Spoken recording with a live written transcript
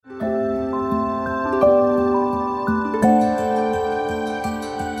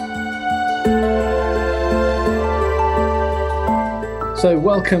So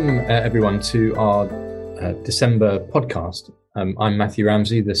welcome everyone to our December podcast. I'm Matthew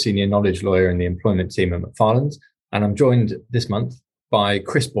Ramsey, the Senior Knowledge Lawyer in the Employment team at Macfarlane's, and I'm joined this month by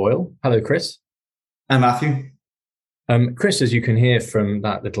Chris Boyle. Hello, Chris. Hi, Matthew. Chris, as you can hear from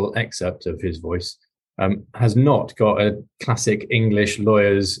that little excerpt of his voice, has not got a classic English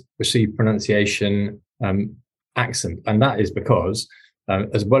lawyer's received pronunciation accent, and that is because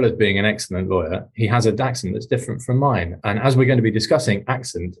as well as being an excellent lawyer, he has an accent that's different from mine. And as we're going to be discussing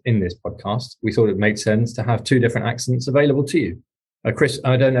accent in this podcast, we thought it made sense to have two different accents available to you. Chris,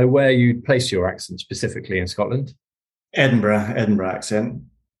 I don't know where you place your accent specifically in Scotland. Edinburgh accent.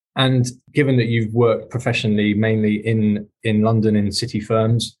 And given that you've worked professionally mainly in London in city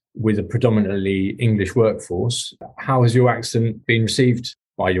firms with a predominantly English workforce, how has your accent been received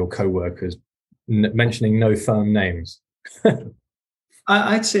by your co-workers, mentioning no firm names?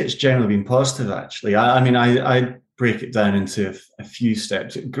 I'd say it's generally been positive, actually. I break it down into a few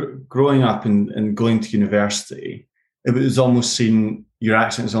steps. Growing up and going to university, it was almost seen, your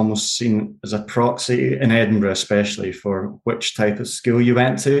accent is almost seen as a proxy in Edinburgh, especially for which type of school you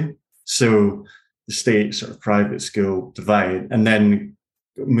went to. So the state sort of private school divide. And then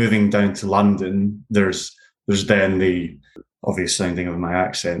moving down to London, there's then the obvious sounding of my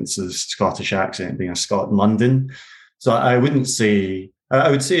accent, so the Scottish accent being a Scot in London. So I would say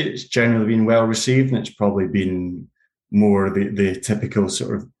it's generally been well received, and it's probably been more the typical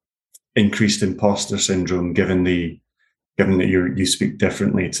sort of increased imposter syndrome, given that you speak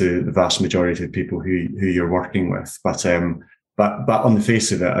differently to the vast majority of people who you're working with. But on the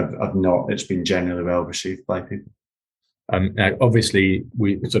face of it, I've not. It's been generally well received by people. Now, obviously,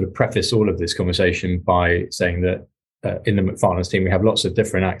 we sort of preface all of this conversation by saying that in the Macfarlane's team, we have lots of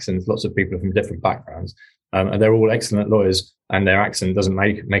different accents, lots of people from different backgrounds. And they're all excellent lawyers, and their accent doesn't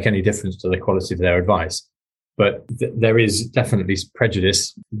make any difference to the quality of their advice. But there is definitely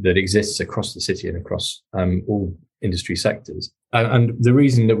prejudice that exists across the city and across all industry sectors. And the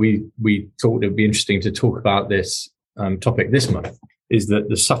reason that we thought it would be interesting to talk about this topic this month is that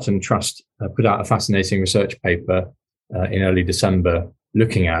the Sutton Trust put out a fascinating research paper in early December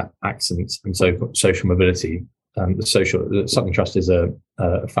looking at accents and social mobility. The Sutton Trust is a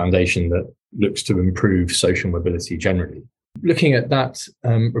foundation that looks to improve social mobility generally. Looking at that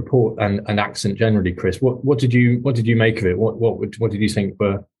report and accent generally, Chris, what did you make of it? What did you think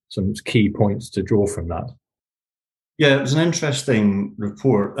were some key points to draw from that? Yeah, it was an interesting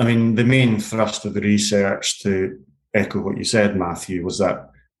report. I mean, the main thrust of the research, to echo what you said, Matthew, was that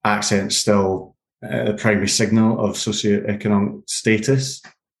accent's still the primary signal of socio-economic status.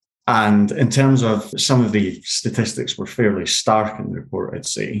 And in terms of some of the statistics were fairly stark in the report, I'd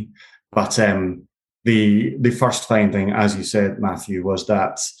say. But the first finding, as you said, Matthew, was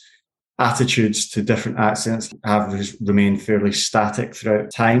that attitudes to different accents have remained fairly static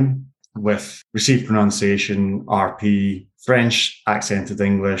throughout time, with received pronunciation, RP, French accented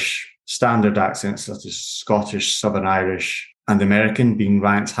English, standard accents such as Scottish, Southern Irish, and American being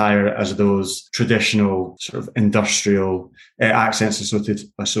ranked higher as those traditional sort of industrial accents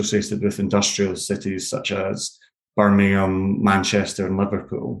associated with industrial cities such as Birmingham, Manchester, and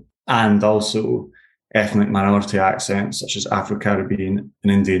Liverpool, and also ethnic minority accents such as Afro-Caribbean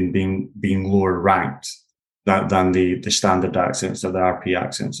and Indian being lower ranked than the standard accents or the RP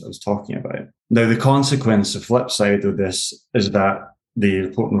accents I was talking about. Now, the consequence, the flip side of this, is that the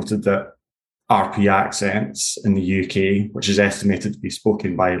report noted that RP accents in the UK, which is estimated to be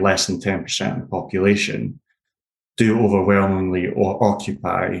spoken by less than 10% of the population, do overwhelmingly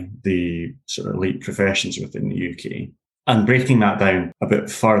occupy the sort of elite professions within the UK. And breaking that down a bit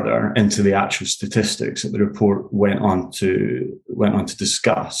further into the actual statistics that the report went on to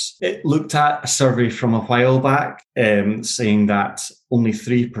discuss, it looked at a survey from a while back saying that only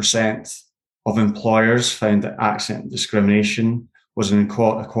 3% of employers found that accent discrimination was an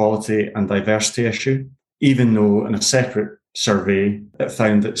equality and diversity issue, even though in a separate survey it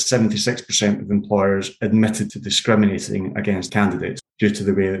found that 76% of employers admitted to discriminating against candidates due to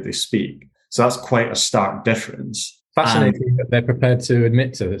the way that they speak. So that's quite a stark difference. Fascinating that they're prepared to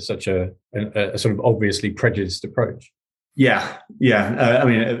admit to such a sort of obviously prejudiced approach. Yeah. I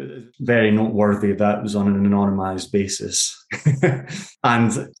mean, it's very noteworthy that was on an anonymized basis.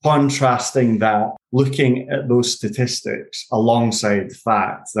 And contrasting that, looking at those statistics alongside the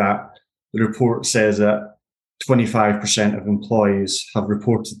fact that the report says that 25% of employees have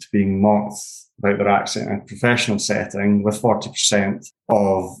reported to being mocked about their accent in a professional setting, with 40%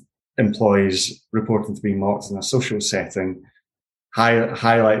 of employees reporting to being mocked in a social setting,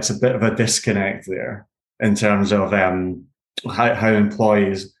 highlights a bit of a disconnect there in terms of how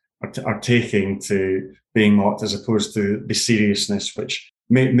employees are taking to being mocked, as opposed to the seriousness, which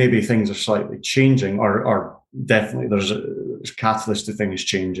maybe things are slightly changing, or definitely there's a catalyst to things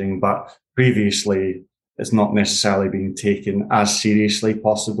changing, but previously it's not necessarily being taken as seriously,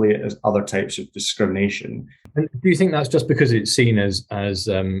 possibly, as other types of discrimination. And do you think that's just because it's seen as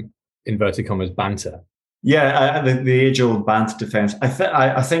inverted commas banter? Yeah, the age-old banter defence.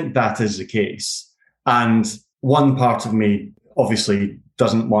 I think that is the case, and one part of me obviously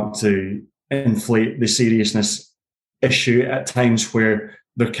doesn't want to inflate the seriousness issue at times where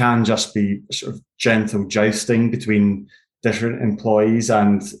there can just be sort of gentle jousting between different employees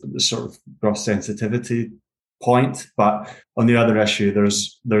and the sort of gross sensitivity point. But on the other issue,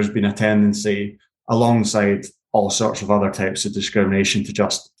 there's been a tendency, alongside all sorts of other types of discrimination, to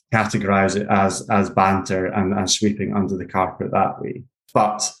just categorize it as banter and sweeping under the carpet that way.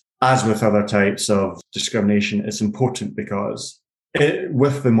 But as with other types of discrimination, it's important because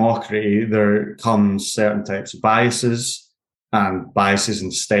with the mockery, there comes certain types of biases, and biases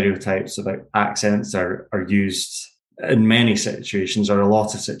and stereotypes about accents are used in many situations, or a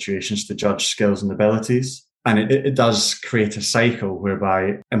lot of situations, to judge skills and abilities. And it does create a cycle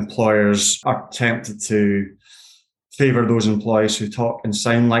whereby employers are tempted to favour those employees who talk and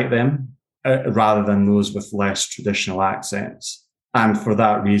sound like them rather than those with less traditional accents. And for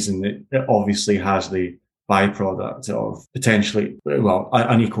that reason, it obviously has the byproduct of potentially,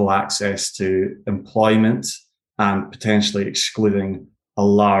 unequal access to employment, and potentially excluding a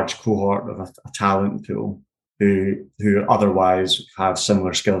large cohort of a talent pool who otherwise have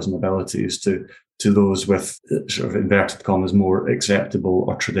similar skills and abilities to those with, sort of inverted commas, more acceptable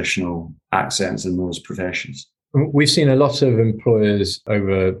or traditional accents in those professions. We've seen a lot of employers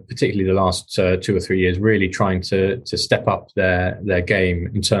over particularly the last 2 or 3 years really trying to step up their game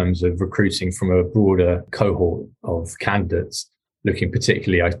in terms of recruiting from a broader cohort of candidates, looking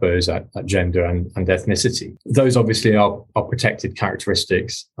particularly, I suppose, at gender and ethnicity. Those obviously are protected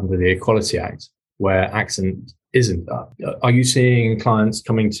characteristics under the Equality Act, where accent isn't. Are you seeing clients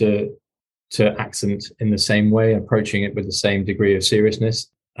coming to accent in the same way, approaching it with the same degree of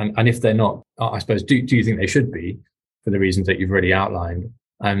seriousness? And if they're not, I suppose, do you think they should be, for the reasons that you've already outlined?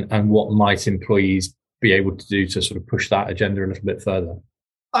 And what might employees be able to do to sort of push that agenda a little bit further?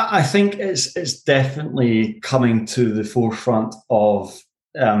 I think it's definitely coming to the forefront of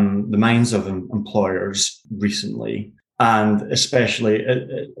the minds of employers recently, and especially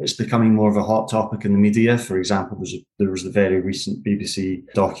it's becoming more of a hot topic in the media. For example, there was the very recent BBC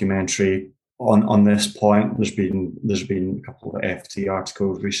documentary on this point. There's been a couple of FT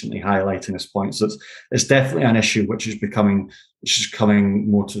articles recently highlighting this point. So it's definitely an issue which is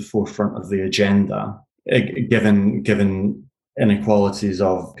coming more to the forefront of the agenda, given inequalities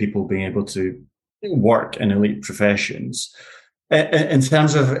of people being able to work in elite professions. In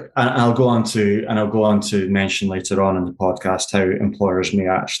terms of, and I'll go on to mention later on in the podcast how employers may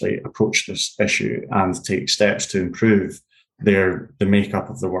actually approach this issue and take steps to improve the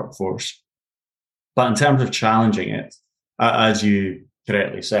makeup of the workforce. But in terms of challenging it, as you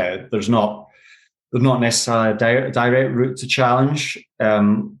correctly said, there's not necessarily a direct route to challenge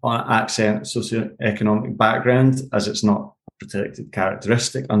on accent, socio-economic background, as it's not a protected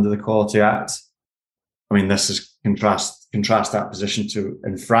characteristic under the Equality Act. I mean, this is contrast that position to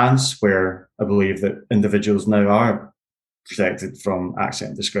in France, where I believe that individuals now are protected from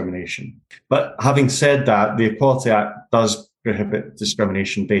accent discrimination. But having said that, the Equality Act does prohibit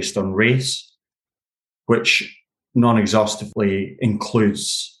discrimination based on race, which non-exhaustively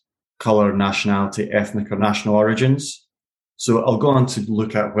includes colour, nationality, ethnic or national origins. So I'll go on to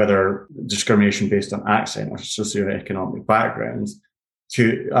look at whether discrimination based on accent or socio-economic background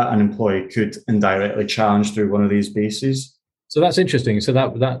an employee could indirectly challenge through one of these bases. So that's interesting. So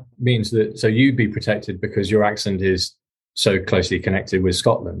that means that you'd be protected because your accent is so closely connected with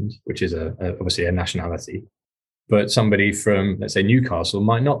Scotland, which is obviously a nationality, but somebody from, let's say, Newcastle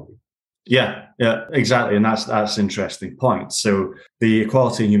might not be. Yeah, exactly. And that's an interesting point. So the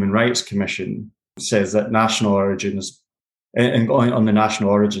Equality and Human Rights Commission says that national origins, and going on the national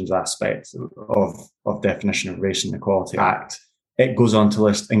origins aspect of definition of race in the Equality Act, it goes on to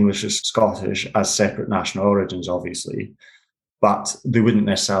list English and Scottish as separate national origins, obviously, but they wouldn't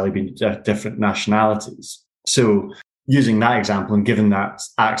necessarily be different nationalities. So using that example, and given that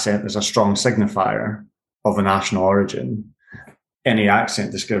accent is a strong signifier of a national origin, any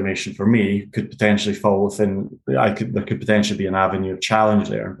accent discrimination for me could potentially fall within, there could potentially be an avenue of challenge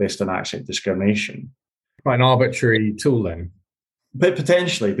there based on accent discrimination. Quite an arbitrary tool then. But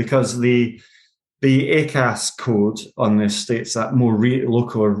potentially, because the ACAS code on this states that more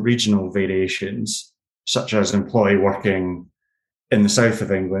local or regional variations, such as employee working in the south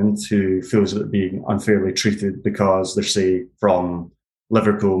of England who feels that they're being unfairly treated because they're, say, from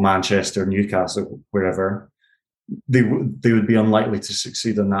Liverpool, Manchester, Newcastle, wherever, they would be unlikely to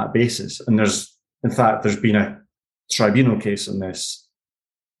succeed on that basis. And there's been a tribunal case on this,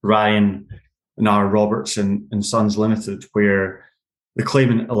 Ryan and R. Robertson and Sons Limited, where the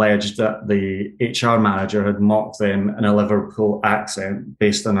claimant alleged that the HR manager had mocked them in a Liverpool accent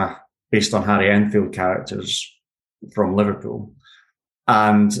based on Harry Enfield characters from Liverpool.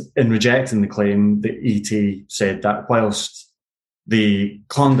 And in rejecting the claim, the ET said that whilst the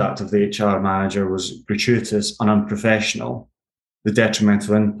conduct of the HR manager was gratuitous and unprofessional, the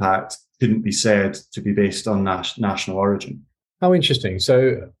detrimental impact couldn't be said to be based on national origin. How interesting.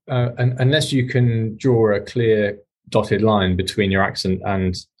 So unless you can draw a clear dotted line between your accent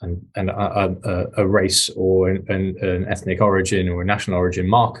and a race or an ethnic origin or a national origin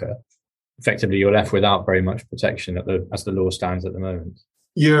marker, effectively you're left without very much protection as the law stands at the moment.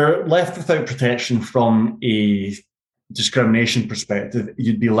 You're left without protection from a discrimination perspective.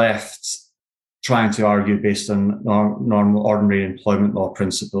 You'd be left trying to argue based on normal, ordinary employment law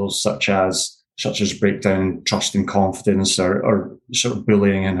principles, such as breakdown trust and confidence, or sort of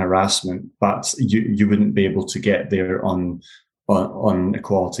bullying and harassment. But you wouldn't be able to get there on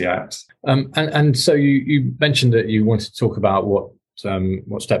Equality Act. And so you mentioned that you wanted to talk about what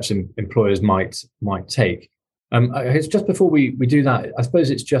steps employers might take. It's just before we do that, I suppose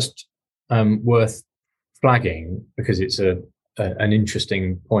it's just worth flagging, because it's an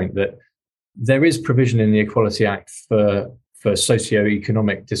interesting point, that there is provision in the Equality Act for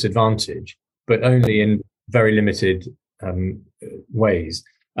socio-economic disadvantage, but only in very limited ways.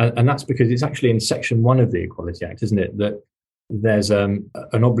 And that's because it's actually in Section 1 of the Equality Act, isn't it, that there's an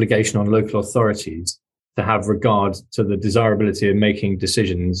obligation on local authorities to have regard to the desirability of making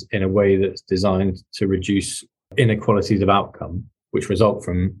decisions in a way that's designed to reduce inequalities of outcome, which result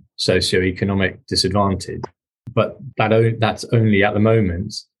from socio-economic disadvantage. But that's only at the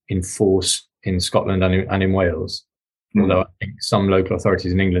moment in force in Scotland and in Wales. Although I think some local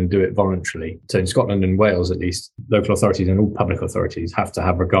authorities in England do it voluntarily. So in Scotland and Wales, at least, local authorities and all public authorities have to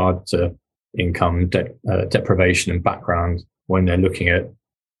have regard to income, deprivation and background when they're looking at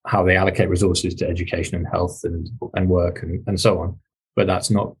how they allocate resources to education and health and work and so on. But that's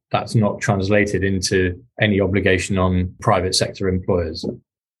not translated into any obligation on private sector employers.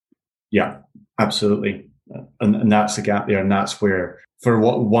 Yeah, absolutely. And that's the gap there. And that's where, for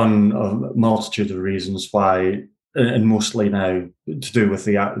one of a multitude of reasons why, and mostly now to do with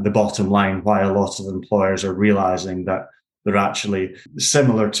the bottom line, why a lot of employers are realizing that they're actually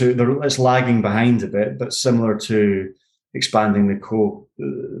it's lagging behind a bit, but similar to expanding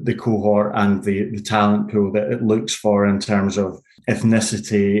the cohort and the talent pool that it looks for in terms of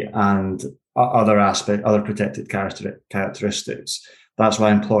ethnicity and other protected characteristics. That's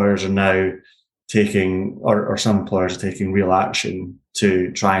why employers are now taking, or some employers are taking real action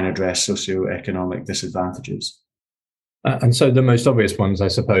to try and address socio-economic disadvantages. And so the most obvious ones, I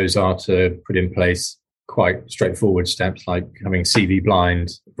suppose, are to put in place quite straightforward steps like having CV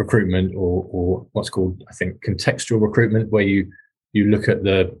blind recruitment, or what's called, I think, contextual recruitment, where you look at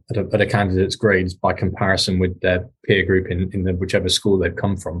a candidate's grades by comparison with their peer group in whichever school they've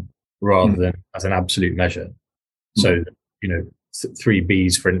come from, rather than as an absolute measure. So, 3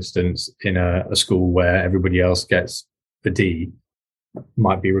 Bs, for instance, in a school where everybody else gets a D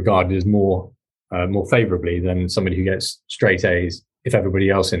might be regarded as more favourably than somebody who gets straight A's if everybody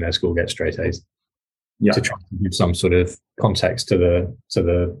else in their school gets straight A's. Yeah. To try to give some sort of context to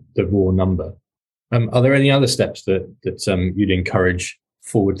the raw number. Are there any other steps that you'd encourage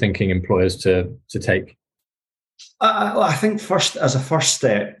forward-thinking employers to take? I think as a first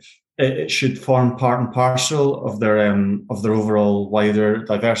step, it should form part and parcel of their overall wider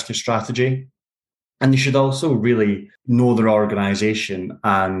diversity strategy. And they should also really know their organisation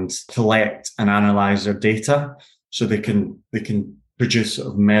and collect and analyse their data, so they can produce sort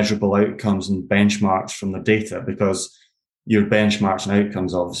of measurable outcomes and benchmarks from the data, because your benchmarks and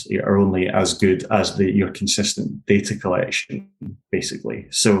outcomes obviously are only as good as your consistent data collection, basically.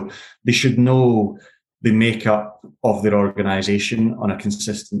 So they should know the makeup of their organisation on a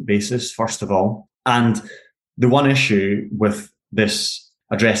consistent basis, first of all. And the one issue with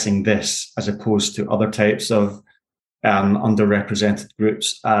addressing this, as opposed to other types of underrepresented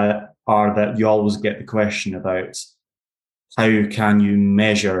groups, are that you always get the question about how can you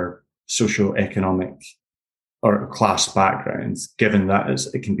measure socio-economic or class backgrounds, given that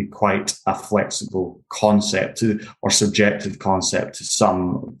it can be quite a flexible concept or subjective concept to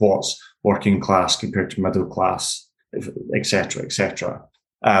some, what's working class compared to middle class, et cetera, et cetera.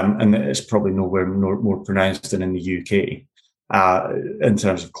 And it's probably nowhere more pronounced than in the UK. in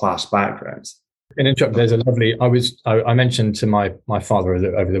terms of class backgrounds. In interrupt, there's a lovely. I mentioned to my father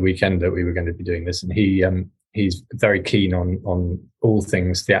over the weekend that we were going to be doing this, and he's very keen on all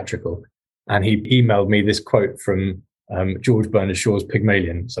things theatrical, and he emailed me this quote from George Bernard Shaw's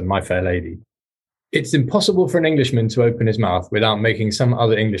Pygmalion, so My Fair Lady. It's impossible for an Englishman to open his mouth without making some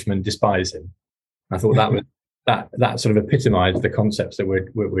other Englishman despise him. I thought that sort of epitomized the concepts that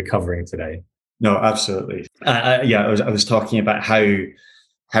we're covering today. No, absolutely. I was talking about how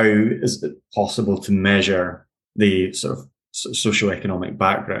is it possible to measure the sort of socio-economic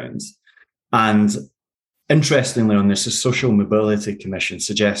backgrounds. And interestingly on this, the Social Mobility Commission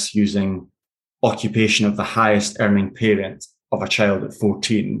suggests using occupation of the highest earning parent of a child at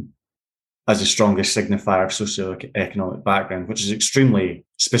 14 as the strongest signifier of socio-economic background, which is extremely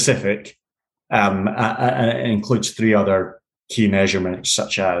specific. And it includes 3 other key measurements,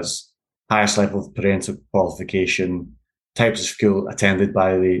 such as highest level of parental qualification, types of school attended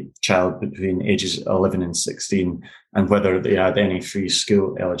by the child between ages 11 and 16, and whether they had any free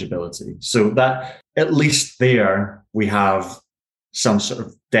school eligibility. So that, at least there, we have some sort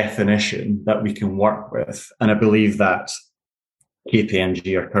of definition that we can work with. And I believe that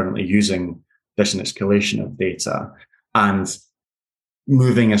KPMG are currently using this in its collation of data, and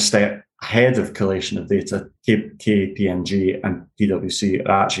moving a step ahead of collation of data, KPMG and PwC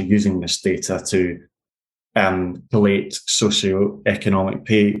are actually using this data to collate socio-economic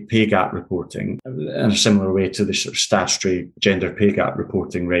pay gap reporting in a similar way to the sort of statutory gender pay gap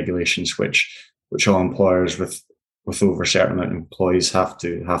reporting regulations, which all employers with over a certain amount of employees have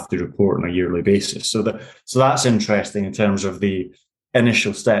to report on a yearly basis. So that's interesting in terms of the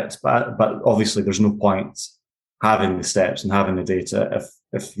initial steps, but obviously there's no point having the steps and having the data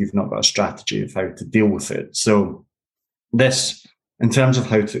if you've not got a strategy of how to deal with it. So this, in terms of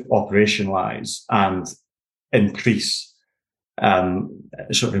how to operationalize and increase,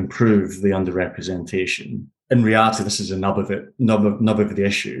 sort of improve the underrepresentation. In reality, this is a nub of the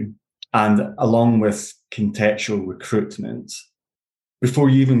issue. And along with contextual recruitment, before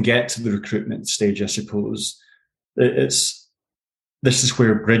you even get to the recruitment stage, I suppose, this is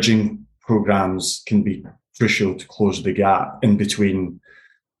where bridging programs can be crucial to close the gap in between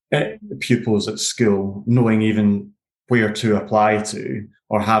pupils at school, knowing even where to apply to,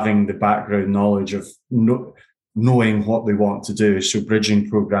 or having the background knowledge of knowing what they want to do. So bridging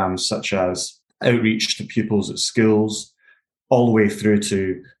programs such as outreach to pupils at schools, all the way through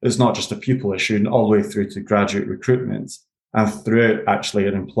to, it's not just a pupil issue, and all the way through to graduate recruitment and throughout actually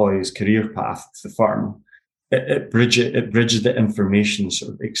an employee's career path to the firm. It bridges the information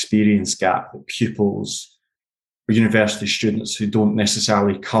sort of experience gap that pupils or university students who don't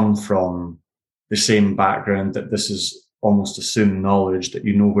necessarily come from the same background, that this is almost assumed knowledge that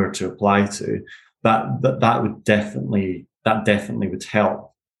you know where to apply to, that definitely would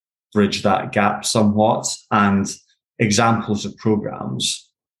help bridge that gap somewhat. And examples of programs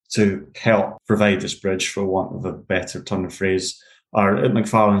to help provide this bridge, for want of a better turn of phrase, are at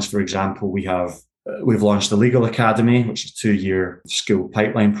Macfarlane's, for example, we've launched the Legal Academy, which is a 2-year school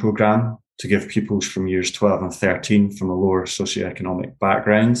pipeline program to give pupils from years 12 and 13 from a lower socioeconomic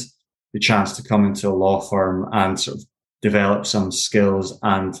background the chance to come into a law firm and sort of develop some skills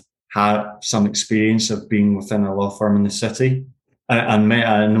and have some experience of being within a law firm in the city. And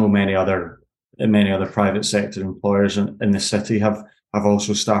I know many other private sector employers in the city have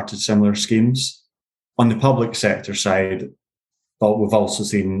also started similar schemes. On the public sector side, but we've also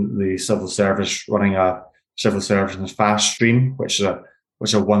seen the civil service running a civil service fast stream, which is a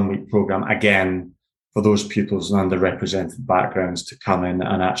 1-week program, again, for those pupils in underrepresented backgrounds to come in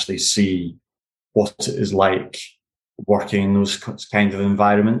and actually see what it is like working in those kind of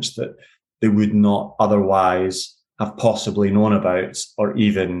environments that they would not otherwise have possibly known about or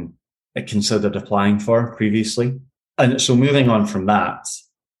even considered applying for previously. And so moving on from that,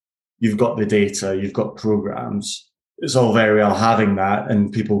 you've got the data, you've got programs. It's all very well having that,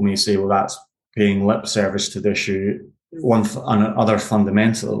 and people may say, well, that's paying lip service to the issue. Another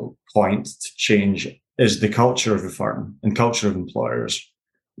fundamental point to change is the culture of the firm and culture of employers,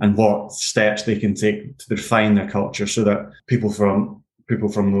 and what steps they can take to define their culture so that people from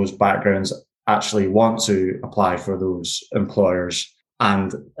those backgrounds actually want to apply for those employers.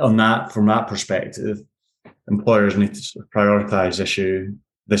 And from that perspective, employers need to sort of prioritize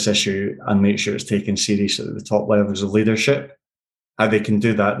this issue and make sure it's taken seriously at the top levels of leadership. How they can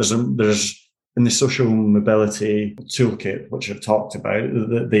do that, there's in the social mobility toolkit, which I've talked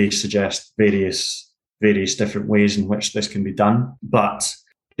about, they suggest various different ways in which this can be done. But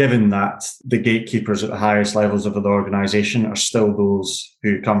given that the gatekeepers at the highest levels of the organisation are still those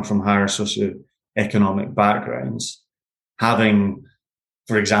who come from higher socioeconomic backgrounds, having,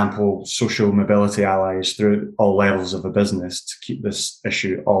 for example, social mobility allies through all levels of a business to keep this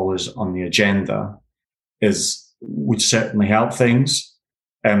issue always on the agenda would certainly help things.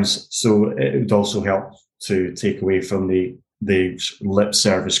 So it would also help to take away from the lip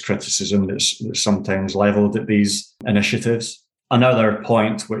service criticism that's sometimes levelled at these initiatives. Another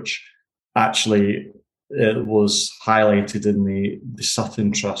point which actually was highlighted in the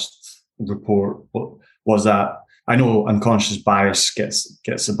Sutton Trust report was that I know unconscious bias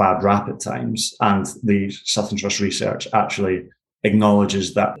gets a bad rap at times, and the Sutton Trust research actually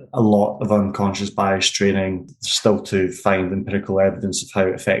acknowledges that a lot of unconscious bias training still to find empirical evidence of how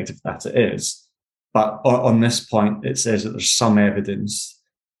effective that it is. But on this point, it says that there's some evidence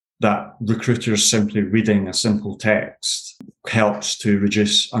that recruiters simply reading a simple text helps to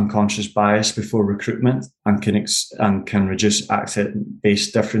reduce unconscious bias before recruitment and can reduce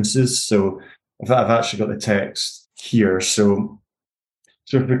accent-based differences. So I've actually got the text here. So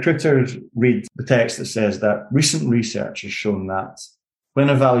if recruiters read the text that says that recent research has shown that when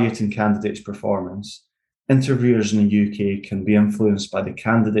evaluating candidates' performance, interviewers in the UK can be influenced by the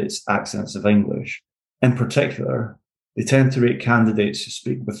candidates' accents of English. In particular, they tend to rate candidates who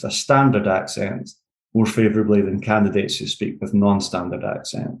speak with a standard accent more favourably than candidates who speak with non-standard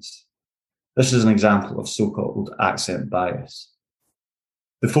accents. This is an example of so-called accent bias.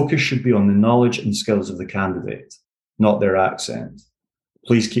 The focus should be on the knowledge and skills of the candidate, not their accent.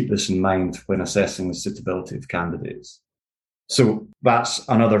 Please keep this in mind when assessing the suitability of candidates. So that's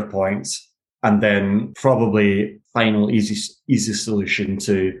another point. And then probably final easy solution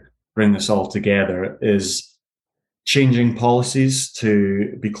to bring this all together is changing policies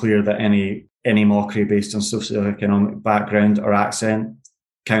to be clear that any mockery based on socio-economic background or accent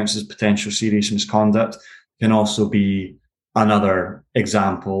counts as potential serious misconduct can also be another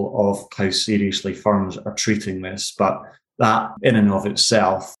example of how seriously firms are treating this. But that in and of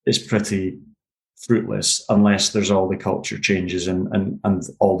itself is pretty fruitless unless there's all the culture changes and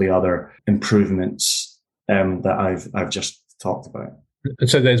all the other improvements that I've just talked about. And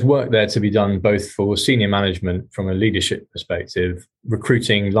so there's work there to be done both for senior management from a leadership perspective,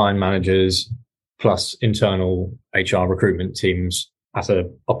 recruiting line managers plus internal HR recruitment teams at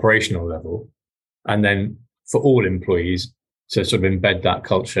an operational level, and then for all employees to sort of embed that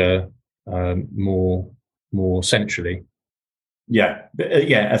culture more centrally. Yeah.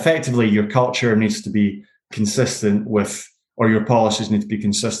 Effectively, your culture needs to be consistent with, or your policies need to be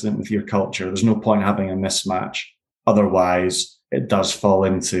consistent with your culture. There's no point having a mismatch. Otherwise, it does fall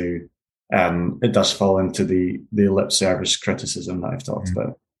into the lip service criticism that I've talked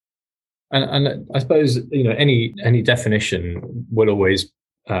about. And I suppose any definition will always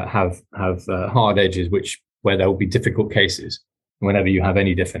have hard edges, where there will be difficult cases. Whenever you have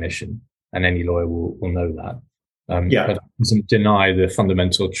any definition, and any lawyer will know that. But that doesn't deny the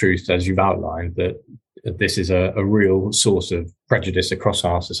fundamental truth, as you've outlined, that this is a real source of prejudice across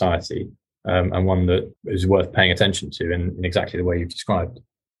our society, and one that is worth paying attention to in exactly the way you've described.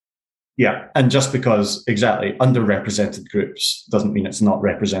 Yeah, and just because exactly underrepresented groups doesn't mean it's not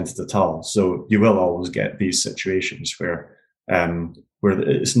represented at all. So you will always get these situations where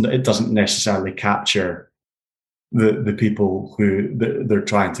it doesn't necessarily capture the people who they're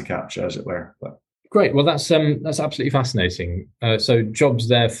trying to capture, as it were. But. Great. Well, that's absolutely fascinating. So jobs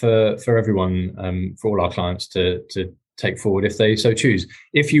there for everyone, for all our clients to take forward if they so choose.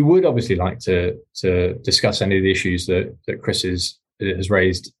 If you would obviously like to discuss any of the issues that Chris has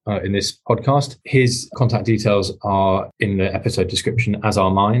raised in this podcast, his contact details are in the episode description, as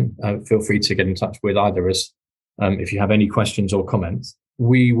are mine. Feel free to get in touch with either of us if you have any questions or comments.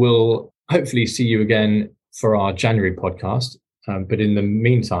 We will hopefully see you again for our January podcast. But in the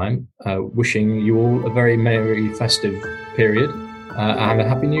meantime, wishing you all a very merry festive period and a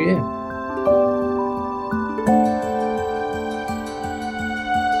happy new year.